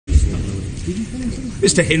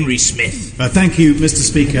Mr. Henry Smith. Thank you, Mr.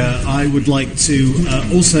 Speaker. I would like to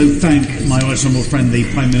also thank my right honourable friend,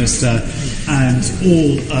 the Prime Minister, and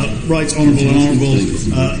all right honourable and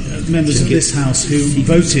honourable members of this House who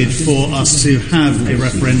voted for us to have a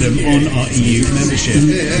referendum on our EU membership.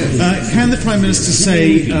 Can the Prime Minister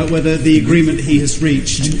say whether the agreement he has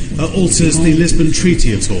reached alters the Lisbon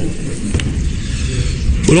Treaty at all?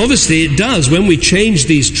 Well, obviously it does. When we change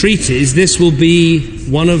these treaties, this will be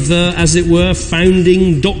one of the, as it were,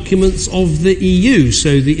 founding documents of the EU.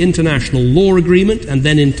 So the international law agreement, and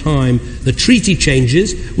then in time the treaty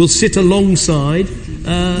changes, will sit alongside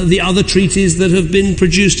the other treaties that have been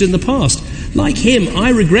produced in the past. Like him,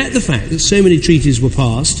 I regret the fact that so many treaties were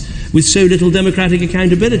passed with so little democratic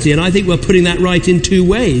accountability, and I think we're putting that right in two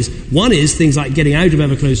ways. One is things like getting out of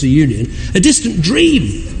ever closer union, a distant dream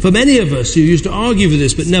for many of us who used to argue for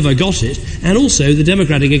this but never got it, and also the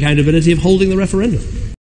democratic accountability of holding the referendum.